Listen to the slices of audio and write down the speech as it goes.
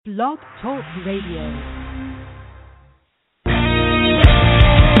Blog Talk Radio.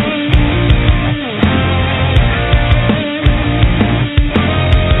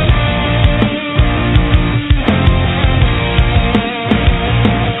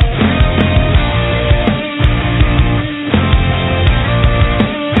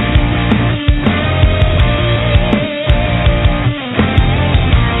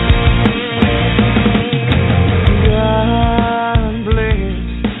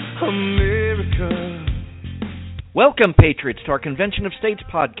 Welcome, Patriots, to our Convention of States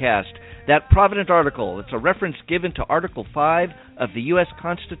podcast, That Provident Article. It's a reference given to Article 5 of the U.S.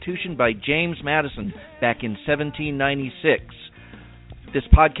 Constitution by James Madison back in 1796. This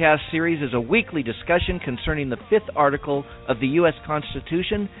podcast series is a weekly discussion concerning the fifth article of the U.S.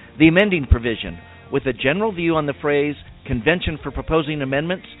 Constitution, the amending provision, with a general view on the phrase Convention for Proposing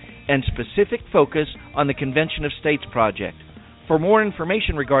Amendments and specific focus on the Convention of States project. For more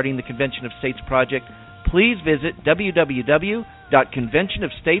information regarding the Convention of States project, please visit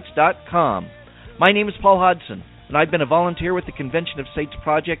www.conventionofstates.com. My name is Paul Hodson, and I've been a volunteer with the Convention of States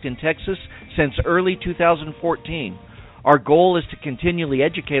Project in Texas since early 2014. Our goal is to continually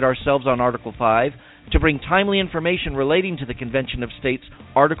educate ourselves on Article 5, to bring timely information relating to the Convention of States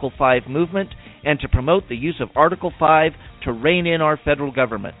Article 5 movement, and to promote the use of Article 5 to rein in our federal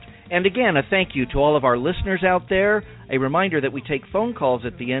government. And again, a thank you to all of our listeners out there. A reminder that we take phone calls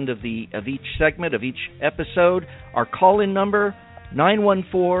at the end of each segment, of each episode. Our call-in number,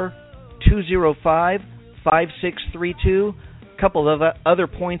 914-205-5632. A couple of other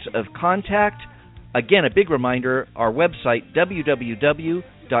points of contact. Again, a big reminder, our website,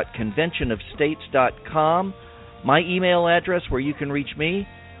 www.conventionofstates.com. My email address where you can reach me,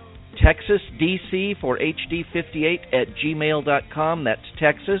 TexasDC for HD58 @gmail.com. That's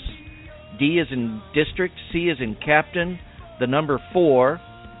Texas. D is in district, C is in captain, the number 4,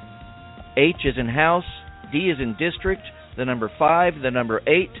 H is in house, D is in district, the number 5, the number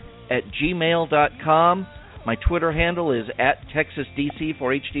 8 @gmail.com. My Twitter handle is @TexasDC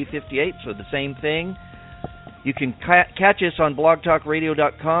for HD58, so the same thing. You can catch us on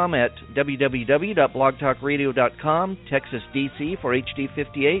blogtalkradio.com at www.blogtalkradio.com, TexasDC for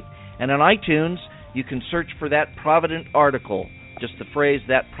HD58. And on iTunes, you can search for That Provident Article, just the phrase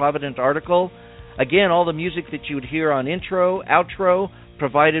That Provident Article. Again, all the music that you would hear on intro, outro,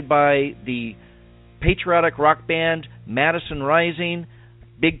 provided by the patriotic rock band Madison Rising,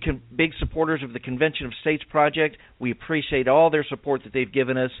 big supporters of the Convention of States Project. We appreciate all their support that they've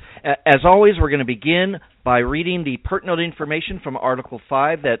given us. As always, we're going to begin by reading the pertinent information from Article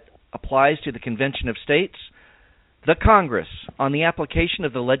 5 that applies to the Convention of States. The Congress, on the application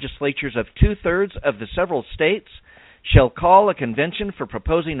of the legislatures of 2/3 of the several states, shall call a convention for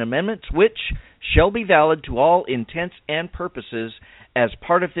proposing amendments which shall be valid to all intents and purposes as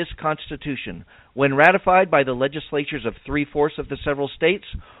part of this Constitution, when ratified by the legislatures of 3/4 of the several states,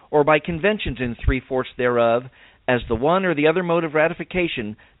 or by conventions in 3/4 thereof, as the one or the other mode of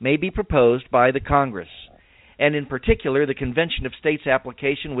ratification may be proposed by the Congress. And in particular, the Convention of States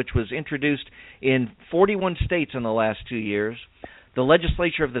application, which was introduced in 41 states in the last 2 years, the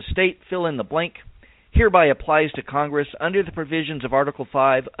legislature of the state, fill in the blank, hereby applies to Congress under the provisions of Article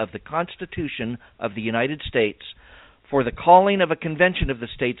 5 of the Constitution of the United States for the calling of a convention of the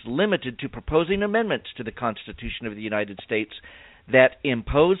states limited to proposing amendments to the Constitution of the United States that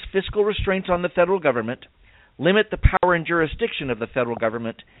impose fiscal restraints on the federal government, limit the power and jurisdiction of the federal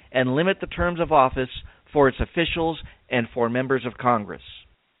government, and limit the terms of office for its officials and for members of Congress.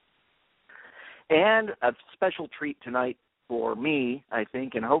 And a special treat tonight for me, I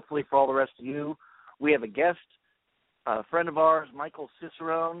think, and hopefully for all the rest of you. We have a guest, a friend of ours, Michael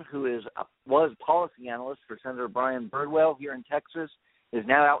Cicerone, who was policy analyst for Senator Brian Birdwell here in Texas, is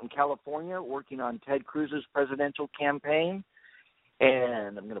now out in California working on Ted Cruz's presidential campaign.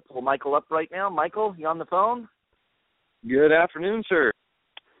 And I'm going to pull Michael up right now. Michael, you on the phone? Good afternoon, sir.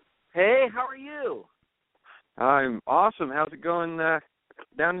 Hey, how are you? I'm awesome. How's it going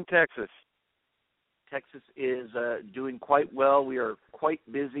down in Texas? Texas is doing quite well. We are quite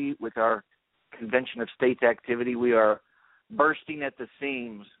busy with our Convention of States activity. We are bursting at the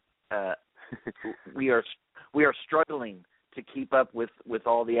seams. We are struggling to keep up with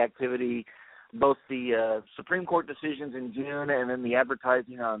all the activity, both the Supreme Court decisions in June and then the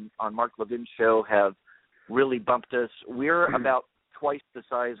advertising on Mark Levin's show have really bumped us. We're about twice the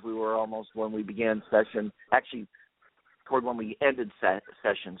size we were almost when we began session, actually toward when we ended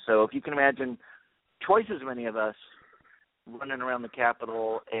session. So if you can imagine, twice as many of us running around the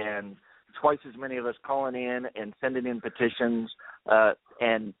Capitol and twice as many of us calling in and sending in petitions,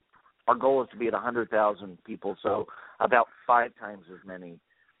 and our goal is to be at 100,000 people, so about 5 times as many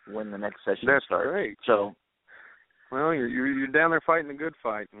when the next session That's starts. great. So, well, you're down there fighting a good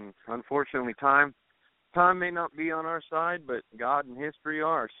fight, and unfortunately, time may not be on our side, but God and history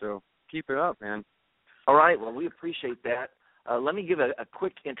are. So keep it up, man. all right. Well, we appreciate that. Let me give a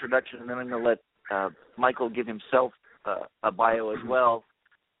quick introduction, and then I'm going to let Michael give himself a bio as well.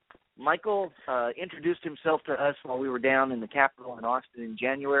 Michael introduced himself to us while we were down in the Capitol in Austin in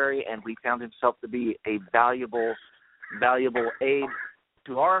January, and we found himself to be a valuable aid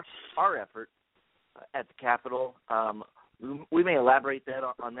to our effort at the Capitol. We may elaborate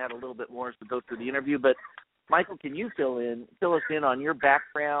on that a little bit more as we go through the interview, but Michael, can you fill us in on your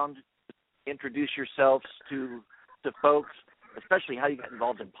background, introduce yourselves to folks, especially how you got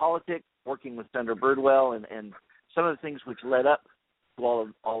involved in politics, working with Senator Birdwell, and some of the things which led up to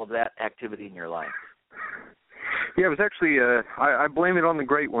all of that activity in your life? Yeah, it was actually, I blame it on the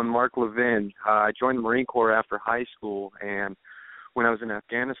great one, Mark Levin. I joined the Marine Corps after high school, and when I was in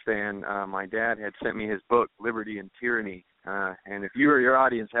Afghanistan, my dad had sent me his book, Liberty and Tyranny. And if you or your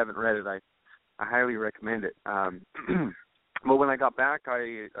audience haven't read it, I highly recommend it. But when I got back,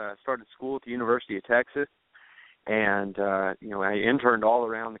 I started school at the University of Texas, and I interned all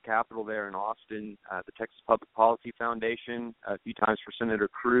around the Capitol there in Austin, the Texas Public Policy Foundation, a few times for Senator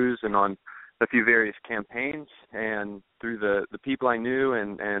Cruz, and on a few various campaigns. And through the people I knew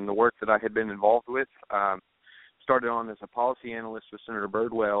and the work that I had been involved with, started on as a policy analyst with Senator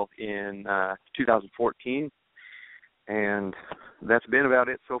Birdwell in 2014. And that's been about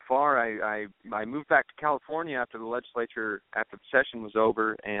it so far. I moved back to California after the session was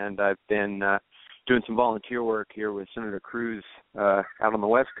over, and I've been doing some volunteer work here with Senator Cruz out on the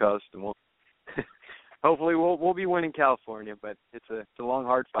West Coast, and we'll hopefully we'll be winning California, but it's a long,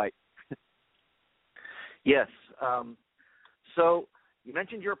 hard fight. Yes. So you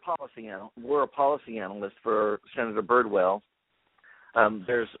mentioned you're a policy analyst. We're a policy analyst for Senator Birdwell.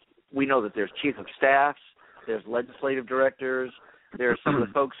 We know that there's chief of staffs, there's legislative directors, there are some of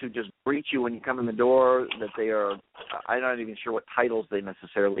the folks who just greet you when you come in the door, that they are, I'm not even sure what titles they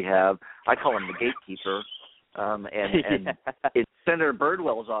necessarily have. I call them the gatekeeper. And in Senator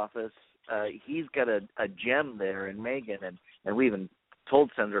Birdwell's office, he's got a gem there in Megan, and we even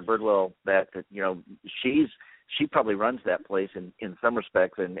told Senator Birdwell that she probably runs that place in some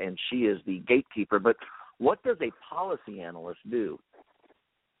respects, and she is the gatekeeper. But what does a policy analyst do?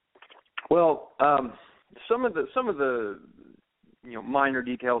 Well, some of the minor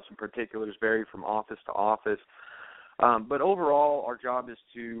details and particulars vary from office to office. But overall, our job is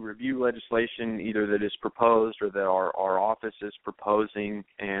to review legislation either that is proposed or that our office is proposing,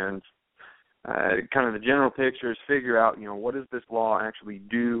 and kind of the general picture is figure out, what does this law actually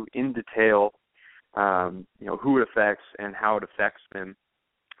do in detail, who it affects and how it affects them.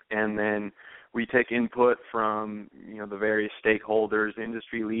 And then we take input from, the various stakeholders,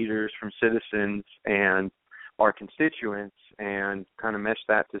 industry leaders, from citizens, and our constituents, and kind of mesh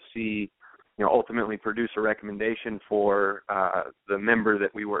that to see, ultimately produce a recommendation for the member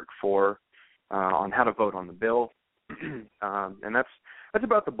that we work for on how to vote on the bill. And that's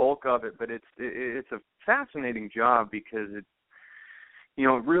about the bulk of it, but it's a fascinating job because it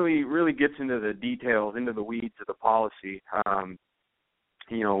really gets into the details, into the weeds of the policy.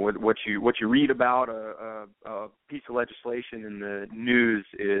 What you read about a piece of legislation in the news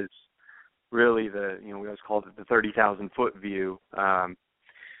is really we always call it the 30,000-foot view.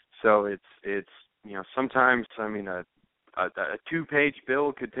 So it's sometimes, a 2-page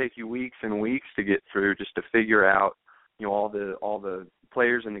bill could take you weeks and weeks to get through just to figure out, all the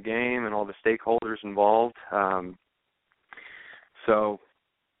players in the game and all the stakeholders involved. So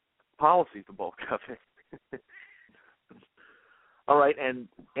policy's the bulk of it. All right,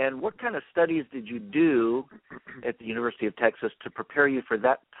 and what kind of studies did you do at the University of Texas to prepare you for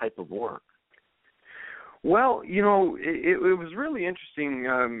that type of work? Well, it was really interesting.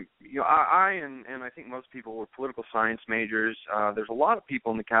 I and I think most people were political science majors. There's a lot of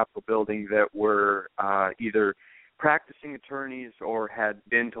people in the Capitol building that were either practicing attorneys or had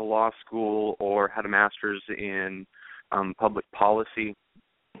been to law school or had a master's in public policy.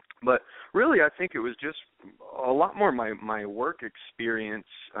 But really, I think it was just a lot more my work experience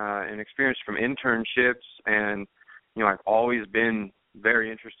and experience from internships. And, I've always been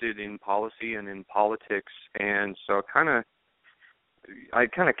very interested in policy and in politics. And so I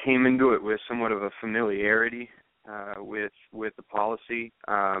kind of came into it with somewhat of a familiarity with the policy.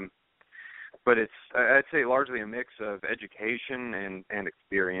 But it's, I'd say, largely a mix of education and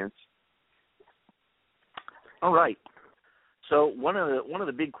experience. All right. So one of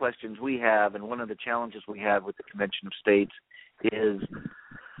the big questions we have, and one of the challenges we have with the Convention of States, is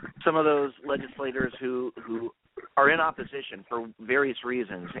some of those legislators who are in opposition for various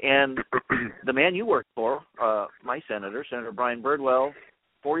reasons. And the man you worked for, my senator, Senator Brian Birdwell,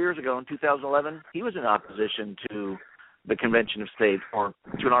 4 years ago in 2011, he was in opposition to the Convention of States, or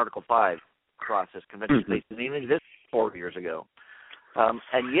to an Article 5 process. Convention of States didn't even exist 4 years ago.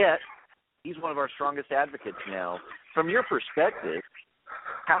 And yet, he's one of our strongest advocates now. From your perspective,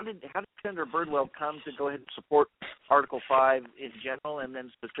 how did Senator Birdwell come to go ahead and support Article 5 in general, and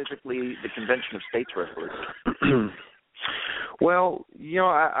then specifically the Convention of States resolution? Well,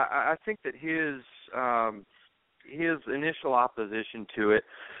 I think that his initial opposition to it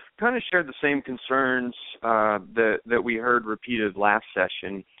kind of shared the same concerns that we heard repeated last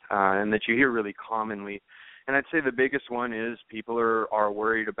session, and that you hear really commonly. And I'd say the biggest one is people are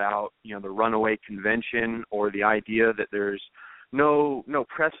worried about, the runaway convention, or the idea that there's no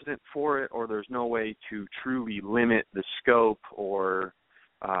precedent for it, or there's no way to truly limit the scope or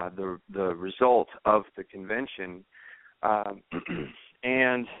the result of the convention.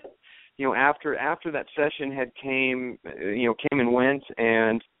 And after that session had came and went,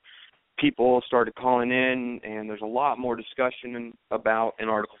 and people started calling in, and there's a lot more discussion about an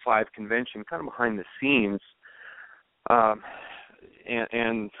Article 5 convention kind of behind the scenes.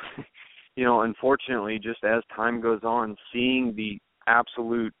 And unfortunately, just as time goes on, seeing the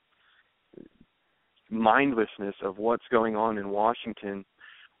absolute mindlessness of what's going on in Washington,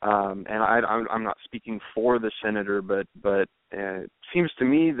 and I'm not speaking for the senator, but it seems to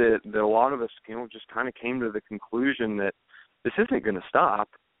me that a lot of us, just kind of came to the conclusion that this isn't going to stop,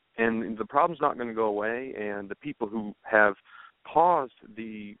 and the problem's not going to go away, and the people who have caused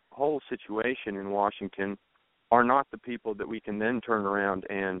the whole situation in Washington are not the people that we can then turn around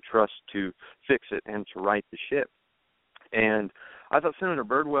and trust to fix it and to right the ship. And I thought Senator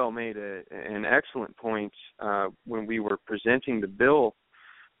Birdwell made an excellent point when we were presenting the bill.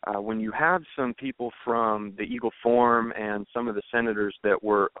 When you have some people from the Eagle Forum and some of the senators that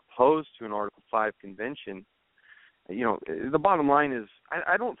were opposed to an Article 5 convention, the bottom line is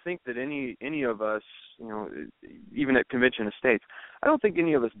I don't think that any of us, even at Convention of States, I don't think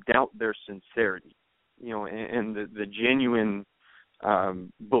any of us doubt their sincerity, and the genuine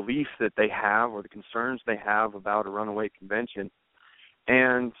belief that they have, or the concerns they have about a runaway convention.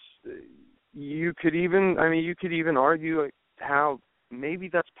 And you could even argue how maybe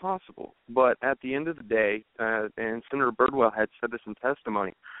that's possible. But at the end of the day, and Senator Birdwell had said this in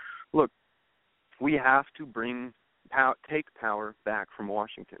testimony, look, we have to take power back from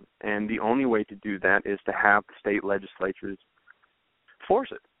Washington. And the only way to do that is to have the state legislatures force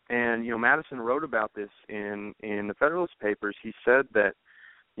it. And, Madison wrote about this in the Federalist Papers. He said that,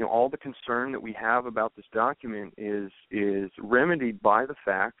 all the concern that we have about this document is remedied by the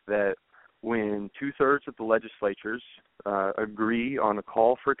fact that when 2/3 of the legislatures agree on a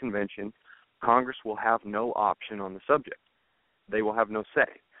call for a convention, Congress will have no option on the subject. They will have no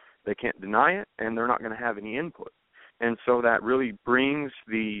say. They can't deny it, and they're not going to have any input. And so that really brings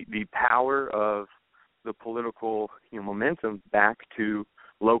the power of the political momentum back to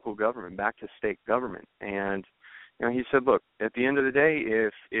local government, back to state government. And he said, look, at the end of the day,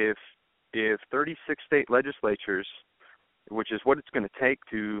 if 36 state legislatures, which is what it's going to take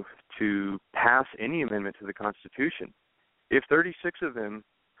to pass any amendment to the Constitution, if 36 of them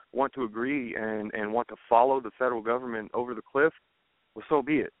want to agree and want to follow the federal government over the cliff, well, so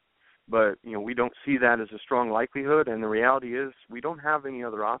be it. But, we don't see that as a strong likelihood, and the reality is we don't have any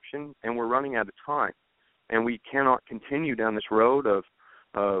other option, and we're running out of time. And we cannot continue down this road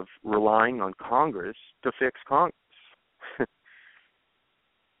of relying on Congress to fix Congress.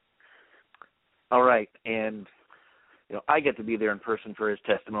 All right. And, I get to be there in person for his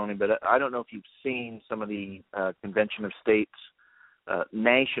testimony, but I don't know if you've seen some of the Convention of States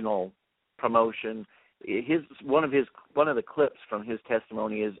national promotion. One of the clips from his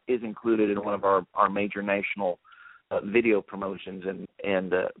testimony is included in one of our major national video promotions,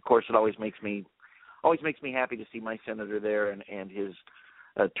 and of course it always makes me happy to see my senator there and his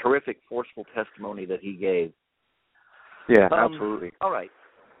terrific, forceful testimony that he gave. Yeah, absolutely. All right.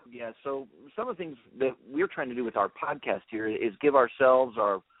 Yeah, so some of the things that we're trying to do with our podcast here is give ourselves,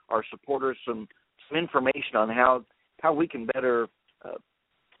 our supporters, some information on how we can better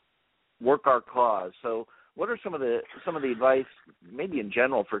work our cause. So what are some of the advice, maybe in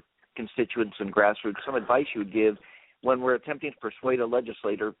general for constituents and grassroots, some advice you would give when we're attempting to persuade a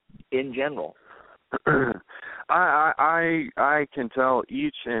legislator in general? I can tell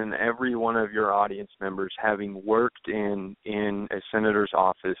each and every one of your audience members, having worked in a senator's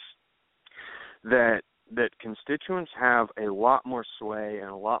office, that constituents have a lot more sway and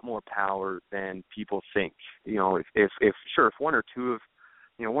a lot more power than people think. If one or two of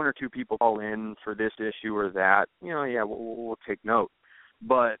one or two people call in for this issue or that, yeah, we'll take note.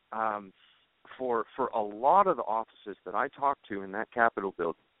 But for a lot of the offices that I talked to in that Capitol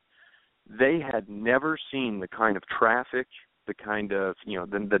building, they had never seen the kind of traffic, the kind of,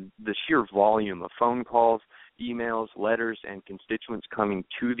 the sheer volume of phone calls, emails, letters, and constituents coming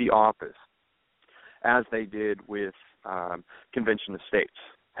to the office as they did with Convention of States.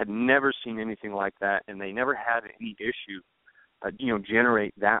 Had never seen anything like that, and they never had any issue,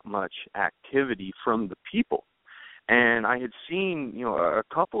 generate that much activity from the people. And I had seen, a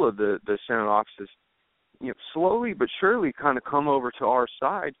couple of the Senate offices, slowly but surely kind of come over to our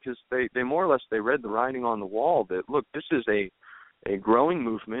side, because they more or less, they read the writing on the wall that, look, this is a growing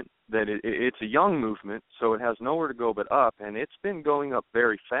movement, that it's a young movement, so it has nowhere to go but up, and it's been going up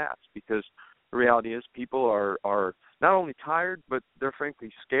very fast, because the reality is people are not only tired, but they're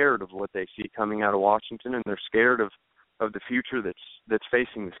frankly scared of what they see coming out of Washington, and they're scared of the future that's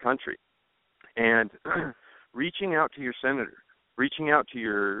facing this country. And reaching out to your senator, reaching out to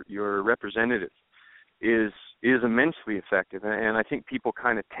your representative is immensely effective. And I think people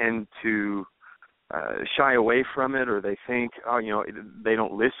kind of tend to shy away from it, or they think, they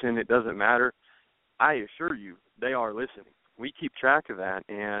don't listen, it doesn't matter. I assure you, they are listening. We keep track of that,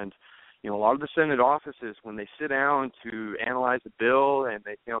 and a lot of the Senate offices, when they sit down to analyze the bill and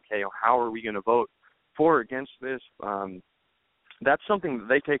they think, okay, how are we going to vote for or against this, that's something that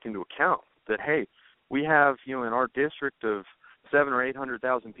they take into account, that, hey, we have, in our district of 700,000 or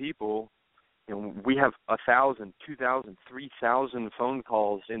 800,000 people, we have 1,000, 2,000, 3,000 phone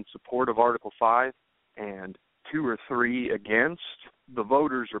calls in support of Article 5 and 2 or 3 against. The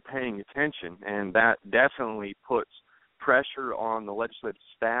voters are paying attention, and that definitely puts pressure on the legislative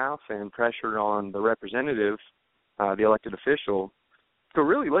staff and pressure on the representative, the elected official, to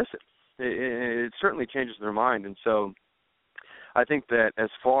really listen. It certainly changes their mind. And so I think that as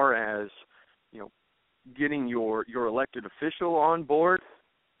far as, getting your elected official on board,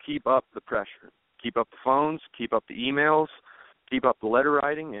 keep up the pressure. Keep up the phones, keep up the emails, keep up the letter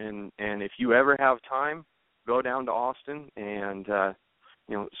writing, and if you ever have time, go down to Austin and,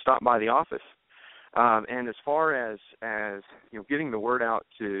 stop by the office. And as far as getting the word out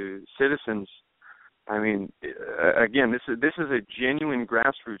to citizens, I mean, again, this is a genuine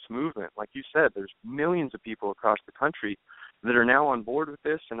grassroots movement. Like you said, there's millions of people across the country that are now on board with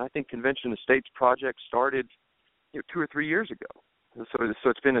this, and I think Convention of States project started 2 or 3 years ago. So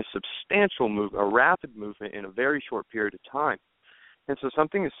it's been a substantial move, a rapid movement in a very short period of time. And so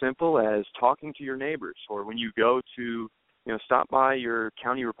something as simple as talking to your neighbors, or when you go to, stop by your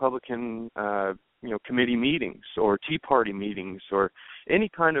county Republican committee meetings or Tea Party meetings or any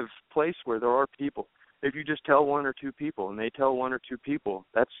kind of place where there are people. If you just tell 1 or 2 people and they tell 1 or 2 people,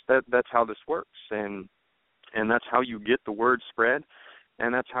 that's how this works, and that's how you get the word spread,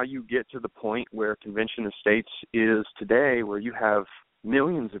 and that's how you get to the point where Convention of States is today, where you have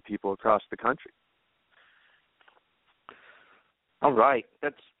millions of people across the country. All right,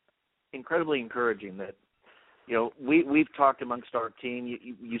 that's incredibly encouraging. That we've talked amongst our team.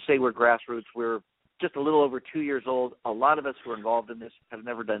 You say we're grassroots. We're just a little over 2 years old. A lot of us who are involved in this have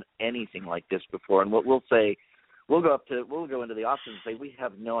never done anything like this before. And what we'll say, we'll go into the office and say, we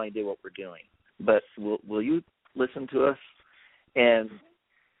have no idea what we're doing, but will you listen to us? And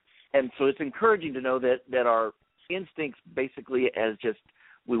so it's encouraging to know that our instincts basically as just,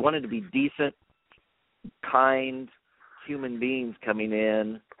 we wanted to be decent, kind human beings coming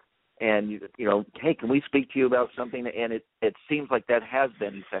in and, hey, can we speak to you about something? And it seems like that has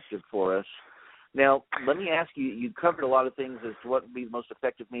been effective for us. Now, let me ask you, you covered a lot of things as to what would be the most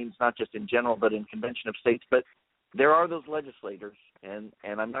effective means, not just in general, but in Convention of States. But there are those legislators, and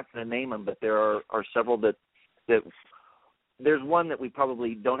I'm not going to name them, but there are several that there's one that we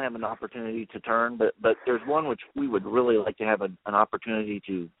probably don't have an opportunity to turn, but there's one which we would really like to have an opportunity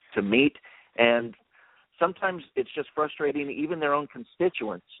to meet. And sometimes it's just frustrating. Even their own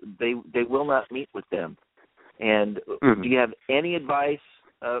constituents, they will not meet with them. And do you have any advice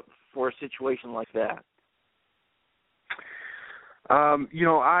for a situation like that?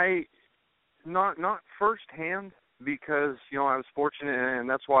 I not firsthand, because I was fortunate, and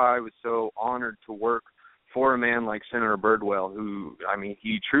that's why I was so honored to work for a man like Senator Birdwell, who,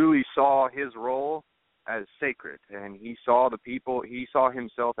 he truly saw his role as sacred, and he saw the people. He saw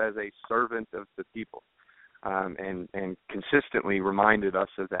himself as a servant of the people, and consistently reminded us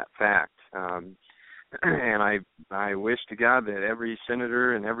of that fact. And I wish to God that every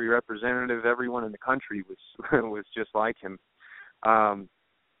senator and every representative, everyone in the country was just like him.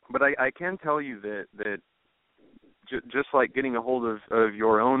 But I can tell you that just like getting a hold of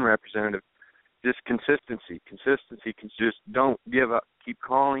your own representative, just consistency. Just don't give up. Keep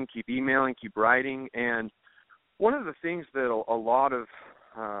calling, keep emailing, keep writing. And one of the things that a lot of,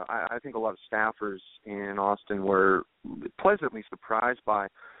 I think a lot of staffers in Austin were pleasantly surprised by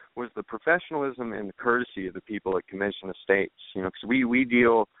was the professionalism and the courtesy of the people at Convention of States.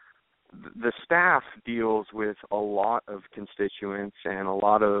 Because the staff deals with a lot of constituents and a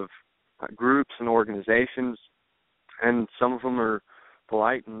lot of groups and organizations, and some of them are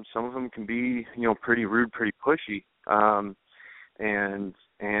polite, and some of them can be, pretty rude, pretty pushy, and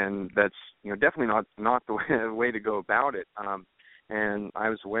that's, definitely not the way to go about it. And I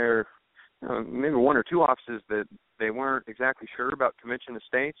was aware, maybe one or two offices that they weren't exactly sure about Convention of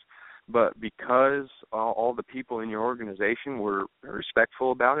States, but because all the people in your organization were very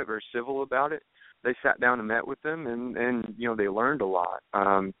respectful about it, very civil about it, they sat down and met with them, and they learned a lot.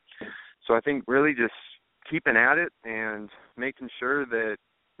 So I think really just keeping at it and making sure that,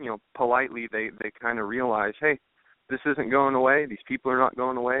 politely they kind of realize, hey, this isn't going away. These people are not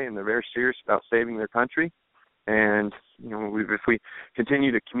going away, and they're very serious about saving their country. And, if we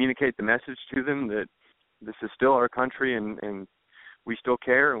continue to communicate the message to them that this is still our country and we still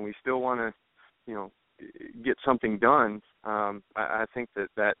care and we still want to, get something done, I think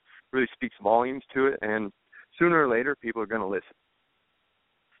that really speaks volumes to it. And sooner or later, people are going to listen.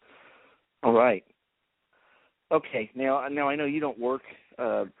 All right. Okay. Now I know you don't work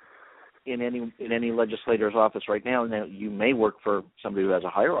in any legislator's office right now. Now you may work for somebody who has a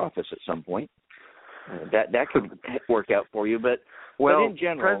higher office at some point. That could work out for you, but in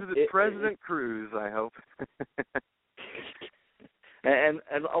general, President Cruz, I hope. and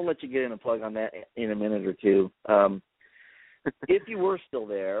I'll let you get in a plug on that in a minute or two. If you were still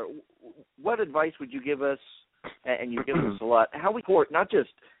there, what advice would you give us? And you've given us a lot. How we support, not just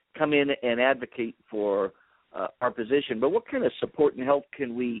come in and advocate for our position, but what kind of support and help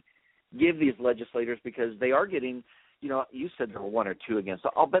can we give these legislators, because they are getting, you said there were one or two against.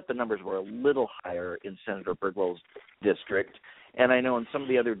 I'll bet the numbers were a little higher in Senator Birdwell's district, and I know in some of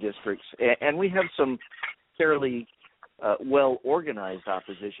the other districts, and we have some fairly well-organized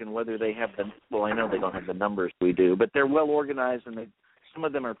opposition, whether they have I know they don't have the numbers we do, but they're well-organized, and some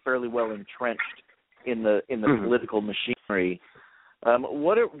of them are fairly well-entrenched in the political machinery.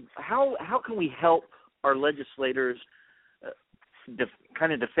 How can we help our legislators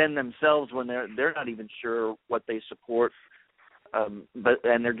kind of defend themselves when they're not even sure what they support, and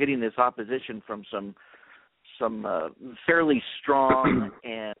they're getting this opposition from some fairly strong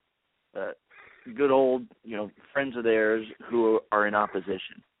and good old friends of theirs who are in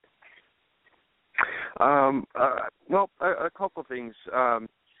opposition? A couple things.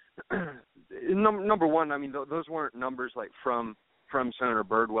 Number one, I mean, those weren't numbers like from Senator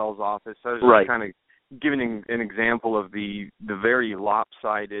Birdwell's office. I was just kind of giving an example of the very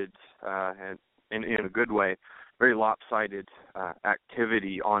lopsided, and in a good way, very lopsided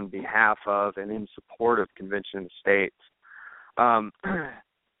activity on behalf of and in support of Convention of States.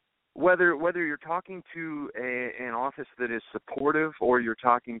 Whether you're talking to an office that is supportive or you're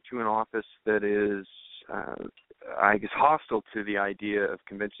talking to an office that is, hostile to the idea of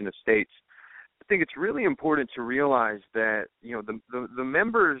Convention of States, I think it's really important to realize that the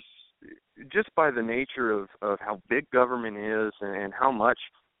members, just by the nature of how big government is and how much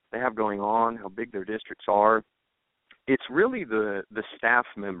they have going on, how big their districts are, it's really the staff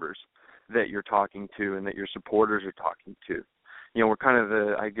members that you're talking to and that your supporters are talking to. We're kind of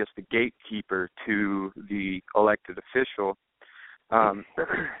the gatekeeper to the elected official.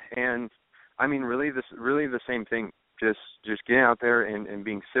 And I mean, really the same thing, just getting out there and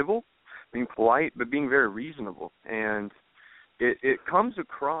being civil, being polite, but being very reasonable. And it comes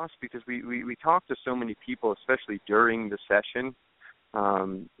across because we talk to so many people, especially during the session,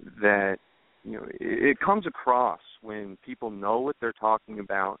 that it comes across when people know what they're talking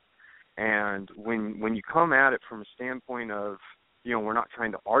about, and when you come at it from a standpoint of we're not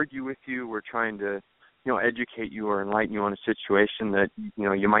trying to argue with you, we're trying to educate you or enlighten you on a situation that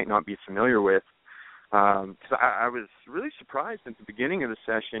you might not be familiar with. So I was really surprised at the beginning of the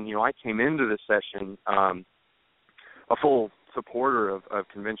session. I came into the session a full supporter of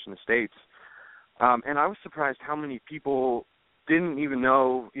Convention of States, and I was surprised how many people didn't even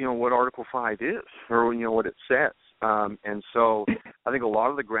know what Article 5 is or what it says. And so I think a lot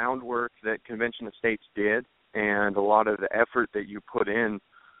of the groundwork that Convention of States did and a lot of the effort that you put in,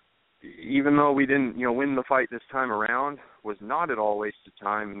 even though we didn't win the fight this time around, was not at all wasted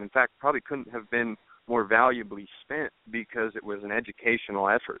time, and in fact probably couldn't have been more valuably spent because it was an educational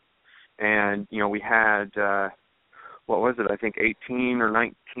effort. And we had what was it? I think 18 or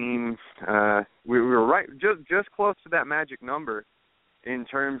 19. We were right, just close to that magic number in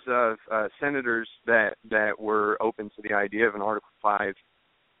terms of senators that were open to the idea of an Article 5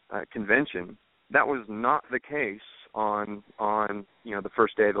 convention. That was not the case on the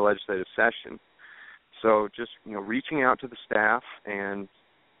first day of the legislative session. So just reaching out to the staff and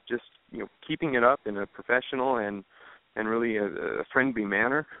just keeping it up in a professional and really a friendly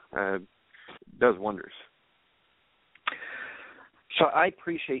manner does wonders. So I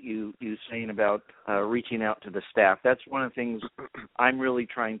appreciate you saying about reaching out to the staff. That's one of the things I'm really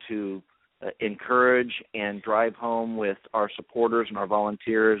trying to encourage and drive home with our supporters and our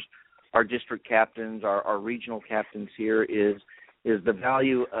volunteers, our district captains, our regional captains here is the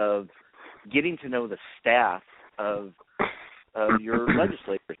value of getting to know the staff of your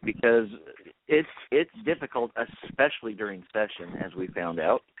legislators, because it's difficult, especially during session, as we found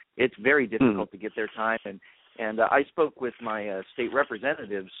out. It's very difficult to get their time, and I spoke with my state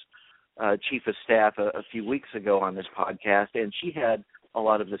representative's chief of staff a few weeks ago on this podcast, and she had a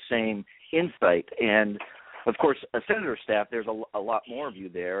lot of the same insight. And of course, a senator's staff, there's a lot more of you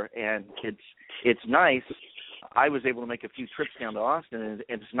there, and it's nice. I was able to make a few trips down to Austin, and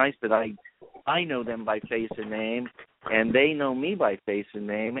it's nice that I know them by face and name, and they know me by face and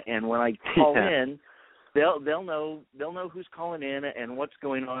name. And when I call in, they'll know who's calling in and what's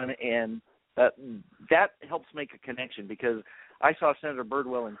going on, and that helps make a connection, because I saw Senator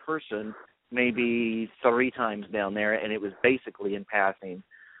Birdwell in person maybe 3 times down there, and it was basically in passing.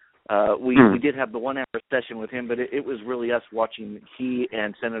 We did have the 1-hour session with him, but it was really us watching he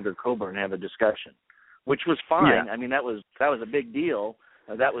and Senator Coburn have a discussion, which was fine. Yeah. I mean, that was a big deal.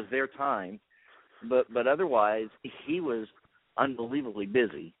 That was their time, but otherwise he was unbelievably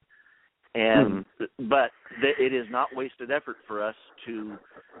busy. And but it is not wasted effort for us to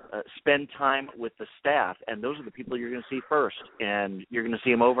spend time with the staff, and those are the people you're going to see first, and you're going to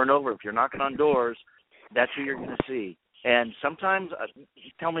see them over and over. If you're knocking on doors, that's who you're going to see. And sometimes,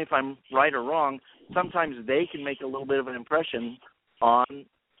 tell me if I'm right or wrong, sometimes they can make a little bit of an impression on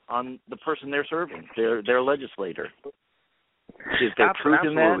the person they're serving, their legislator. Is there truth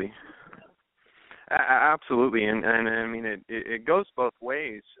in that? Absolutely, and I mean it goes both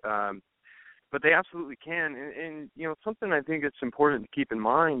ways, but they absolutely can. And something I think it's important to keep in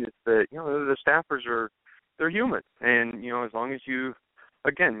mind is that the staffers they're human, and as long as you.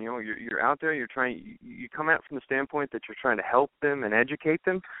 Again, you're out there, you come out from the standpoint that you're trying to help them and educate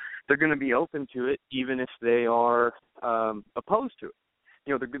them, they're going to be open to it even if they are opposed to it.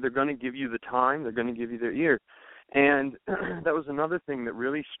 They're going to give you the time, they're going to give you their ear. And that was another thing that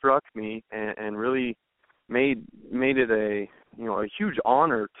really struck me and really made it a huge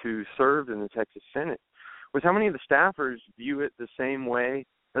honor to serve in the Texas Senate, was how many of the staffers view it the same way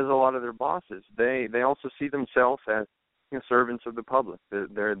as a lot of their bosses. They also see themselves as servants of the public.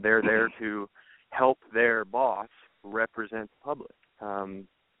 They're there to help their boss represent the public,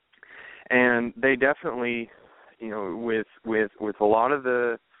 and they definitely, with a lot of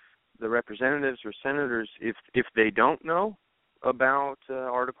the representatives or senators, if they don't know about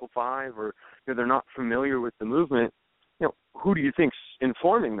Article 5 or they're not familiar with the movement, who do you think's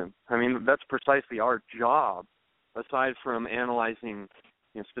informing them? I mean, that's precisely our job. Aside from analyzing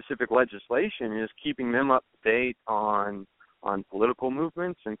specific legislation, is keeping them up to date on political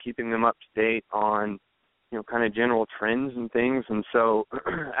movements and keeping them up to date on kind of general trends and things. And so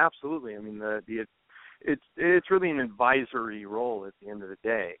absolutely, I mean it's really an advisory role at the end of the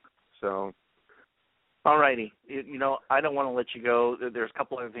day. So all righty, I don't want to let you go. There's a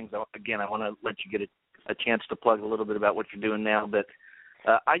couple other things. Again, I want to let you get a chance to plug a little bit about what you're doing now, but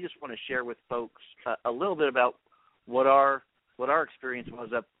I just want to share with folks a little bit about what our experience was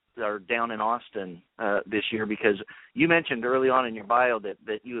up or down in Austin this year, because you mentioned early on in your bio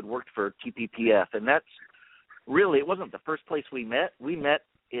that you had worked for TPPF, and that's really, it wasn't the first place we met. We met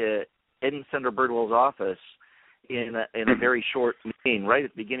in Senator Birdwell's office in a very short meeting right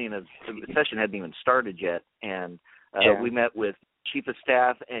at the beginning of the session. Hadn't even started yet, and we met with chief of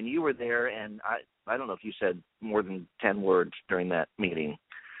staff, and you were there, and I don't know if you said more than 10 words during that meeting.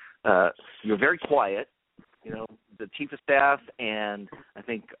 You were very quiet. The chief of staff and I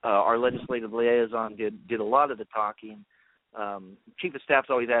think our legislative liaison did a lot of the talking. Chief of staff's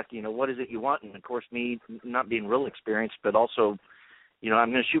always asking, what is it you want? And of course, me not being real experienced, but also,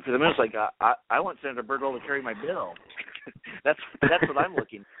 I'm going to shoot for the moon. It's like I want Senator Birdwell to carry my bill. that's what I'm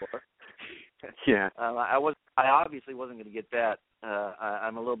looking for. Yeah. I obviously wasn't going to get that.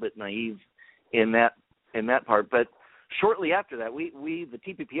 I'm a little bit naive in that part, but. Shortly after that, the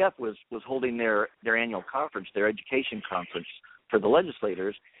TPPF was holding their annual conference, their education conference for the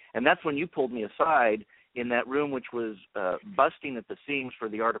legislators, and that's when you pulled me aside in that room, which was busting at the seams for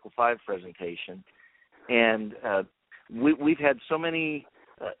the Article 5 presentation. And we've had so many,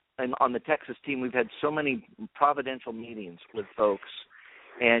 and on the Texas team, we've had so many providential meetings with folks,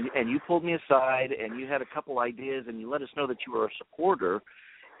 and you pulled me aside, and you had a couple ideas, and you let us know that you were a supporter,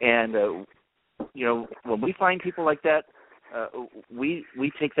 and when we find people like that, we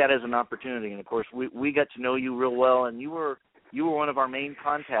take that as an opportunity, and of course we got to know you real well, and you were one of our main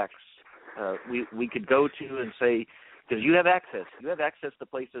contacts. We could go to and say, because you have access to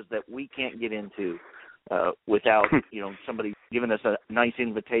places that we can't get into without somebody giving us a nice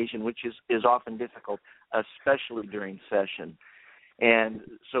invitation, which is often difficult, especially during session. And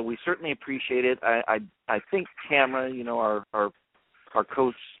so we certainly appreciate it. I think Tamara, our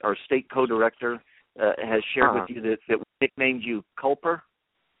state co-director, has shared with you that we nicknamed you Culper,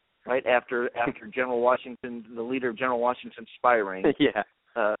 right, after General Washington, the leader of General Washington's spy ring. Yeah.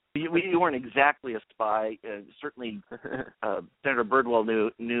 You weren't exactly a spy. Certainly, Senator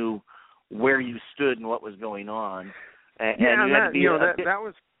Birdwell knew where you stood and what was going on. And you had to be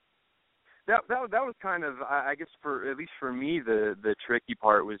that was kind of, I guess, at least for me, the tricky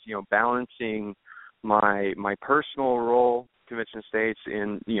part was balancing my personal role, Convention States,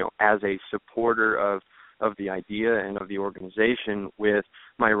 in as a supporter of the idea and of the organization, with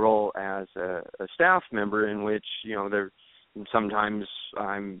my role as a staff member, in which there sometimes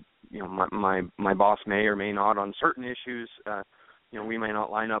I'm my boss may or may not on certain issues. We may not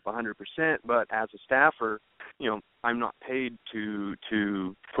line up 100%, but as a staffer, I'm not paid to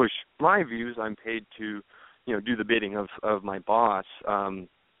push my views. I'm paid to do the bidding of my boss.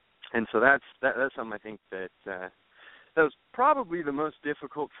 And so that's something I think that was probably the most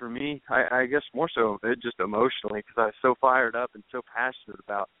difficult for me. I guess more so just emotionally, because I was so fired up and so passionate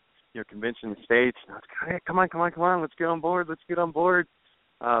about Convention States. And I was like, hey, come on, let's get on board.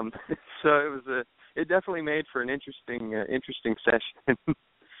 So it definitely made for an interesting session.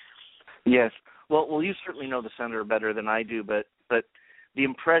 Yes. Well, you certainly know the senator better than I do, but the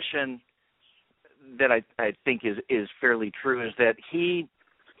impression that I think is fairly true is that he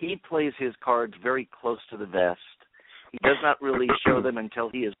plays his cards very close to the vest. He does not really show them until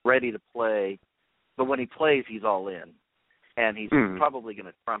he is ready to play, but when he plays, he's all in, and he's probably going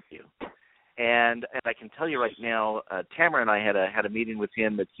to trump you. And I can tell you right now, Tamara and I had a meeting with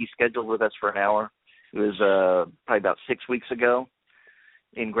him that he scheduled with us for an hour. It was probably about 6 weeks ago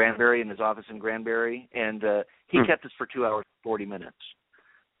in Granbury, in his office in Granbury, and he kept us for 2 hours and 40 minutes.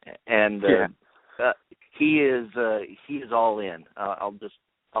 And he is all in.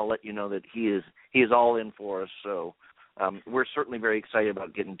 I'll let you know that he is all in for us. So we're certainly very excited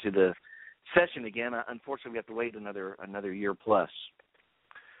about getting to the session again. Unfortunately, we have to wait another year plus.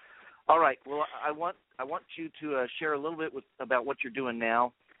 All right. Well, I want you to share a little bit about what you're doing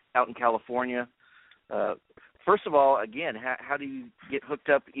now out in California. First of all, again, how do you get hooked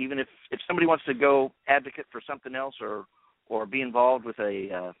up? Even if somebody wants to go advocate for something else, or be involved with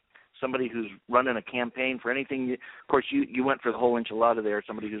somebody who's running a campaign for anything. Of course, you went for the whole enchilada there.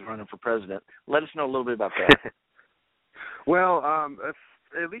 Somebody who's running for president. Let us know a little bit about that. Well,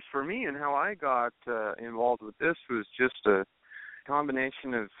 at least for me, and how I got involved with this was just a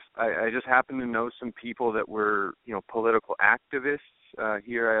combination of I just happened to know some people that were political activists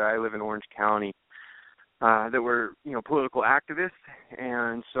here. I live in Orange County, that were political activists,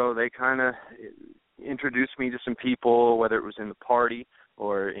 and so they kind of introduced me to some people, whether it was in the party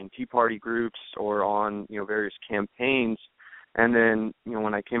or in Tea Party groups or on various campaigns. And then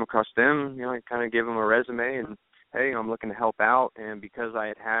when I came across them, I kind of gave them a resume and, hey, I'm looking to help out. And because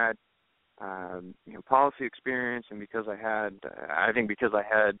I had policy experience, and because I had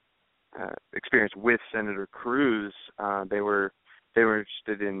experience with Senator Cruz, they were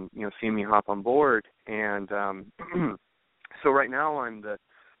interested in seeing me hop on board. And so right now I'm the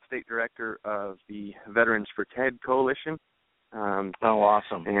state director of the Veterans for TED Coalition.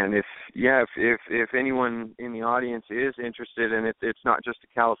 Awesome! And if anyone in the audience is interested, and it's not just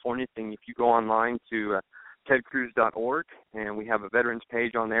a California thing, if you go online to tedcruz.org, and we have a veterans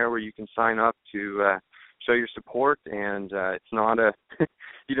page on there where you can sign up to show your support, and it's not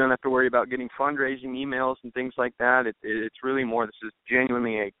you don't have to worry about getting fundraising emails and things like that. It's really more, this is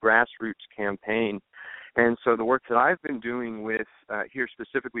genuinely a grassroots campaign. And so the work that I've been doing with here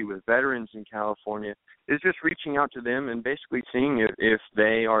specifically with veterans in California is just reaching out to them and basically seeing if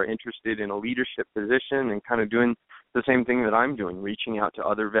they are interested in a leadership position, and kind of doing the same thing that I'm doing, reaching out to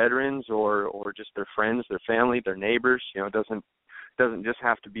other veterans or just their friends, their family, their neighbors. It doesn't just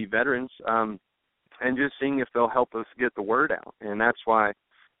have to be veterans, and just seeing if they'll help us get the word out. And that's why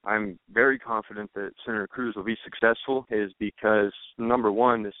I'm very confident that Senator Cruz will be successful, is because, number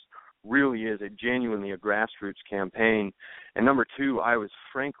one, this really is genuinely a grassroots campaign. And number two, I was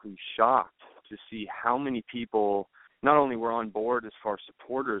frankly shocked to see how many people not only we're on board as far as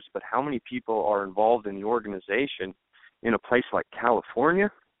supporters, but how many people are involved in the organization in a place like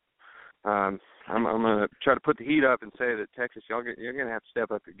California. I'm going to try to put the heat up and say that Texas, you're going to have to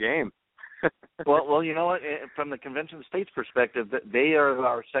step up your game. Well, you know what? From the Convention of States perspective, they are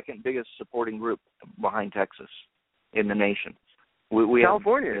our second biggest supporting group behind Texas in the nation. We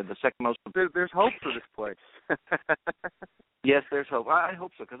California, have the second most. There's hope for this place. Yes, there's hope. I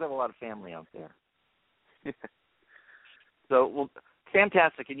hope so, because I have a lot of family out there. Yeah. So, well,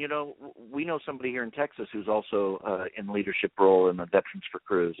 fantastic. And, we know somebody here in Texas who's also in leadership role in the Veterans for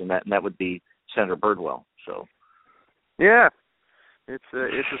Crews, and that would be Senator Birdwell. So, yeah, it's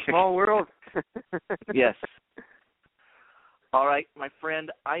a small world. Yes. All right, my friend,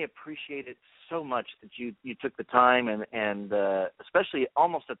 I appreciate it so much that you took the time, and especially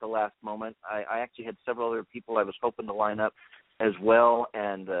almost at the last moment. I actually had several other people I was hoping to line up as well,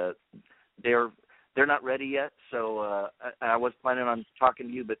 and they're not ready yet. So I was planning on talking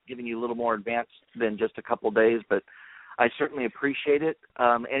to you, but giving you a little more advance than just a couple of days. But I certainly appreciate it.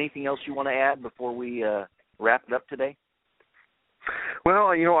 Anything else you want to add before we wrap it up today? Well,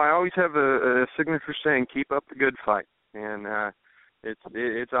 I always have a signature saying, keep up the good fight. And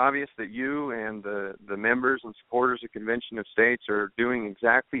it's obvious that you and the members and supporters of Convention of States are doing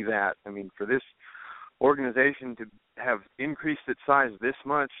exactly that. I mean, for this organization to have increased its size this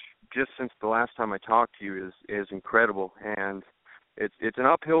much just since the last time I talked to you is incredible. And it's an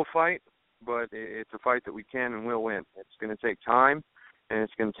uphill fight, but it's a fight that we can and will win. It's going to take time, and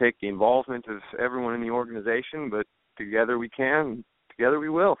it's going to take the involvement of everyone in the organization, but together we can, together we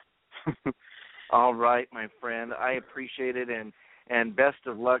will. All right, my friend. I appreciate it, and best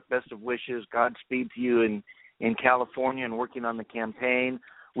of luck, best of wishes. Godspeed to you in California and working on the campaign.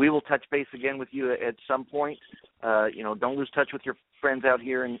 We will touch base again with you at some point. Don't lose touch with your friends out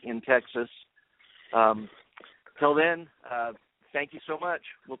here in Texas. Till then, thank you so much.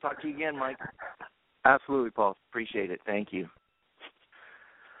 We'll talk to you again, Mike. Absolutely, Paul. Appreciate it. Thank you.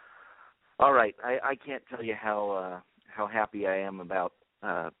 All right. I can't tell you how happy I am about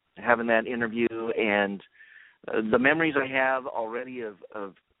having that interview, and the memories I have already of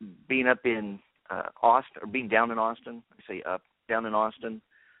being up in Austin, or being down in Austin. I say up, down in Austin,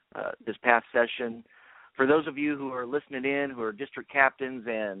 this past session. For those of you who are listening in, who are district captains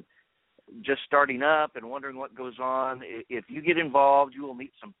and just starting up and wondering what goes on, if you get involved, you will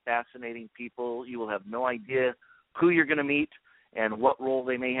meet some fascinating people. You will have no idea who you're going to meet and what role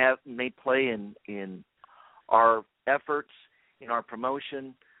they may play in our efforts, in our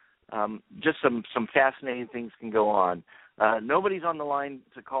promotion. Just some fascinating things can go on. Nobody's on the line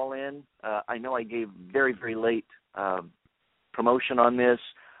to call in. I know I gave very, very late promotion on this.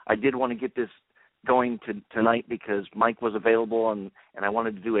 I did want to get this going tonight because Mike was available, and I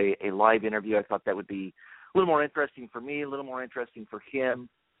wanted to do a live interview. I thought that would be a little more interesting for me, a little more interesting for him.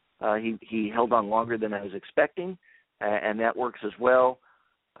 He held on longer than I was expecting, and that works as well.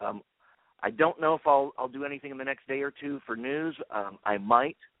 I don't know if I'll do anything in the next day or two for news. I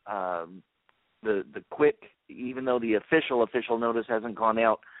might. The quick, even though the official notice hasn't gone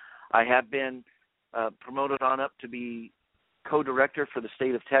out, I have been promoted on up to be co-director for the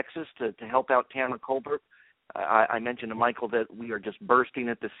state of Texas to help out Tamara Colbert. I mentioned to Michael that we are just bursting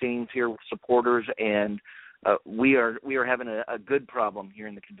at the seams here with supporters, and we are having a good problem here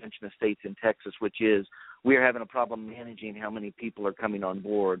in the Convention of States in Texas, which is we are having a problem managing how many people are coming on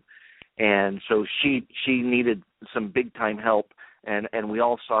board. And so she needed some big-time help, and we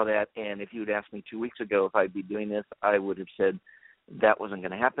all saw that. And if you had asked me 2 weeks ago if I'd be doing this, I would have said that wasn't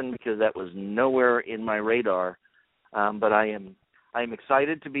going to happen because that was nowhere in my radar. But I am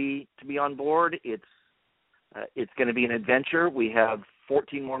excited to be on board. It's going to be an adventure. We have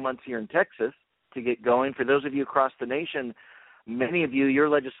 14 more months here in Texas to get going. For those of you across the nation, many of you, your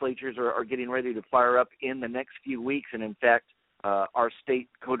legislatures are getting ready to fire up in the next few weeks. And in fact, our state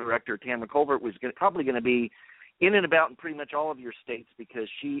co-director, Tamara Colbert, was probably going to be in and about in pretty much all of your states because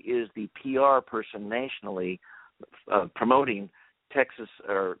she is the PR person nationally promoting Texas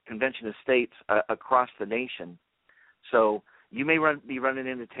or Convention of States across the nation. So you may be running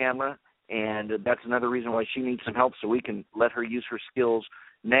into Tamara, and that's another reason why she needs some help so we can let her use her skills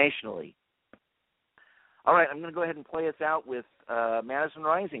nationally. All right, I'm going to go ahead and play us out with Madison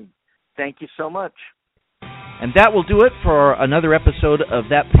Rising. Thank you so much. And that will do it for another episode of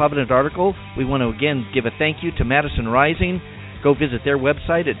That Provident Article. We want to again give a thank you to Madison Rising. Go visit their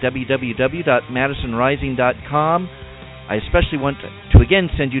website at www.madisonrising.com. I especially want to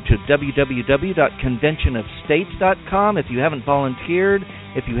again send you to www.conventionofstates.com. If you haven't volunteered,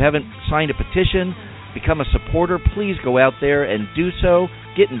 if you haven't signed a petition, become a supporter, please go out there and do so.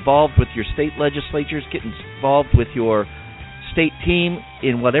 Get involved with your state legislatures, get involved with your state team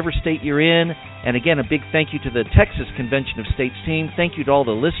in whatever state you're in. And again, a big thank you to the Texas Convention of States team. Thank you to all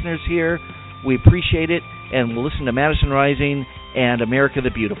the listeners here. We appreciate it, and we'll listen to Madison Rising and America the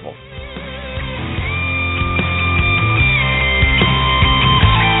Beautiful.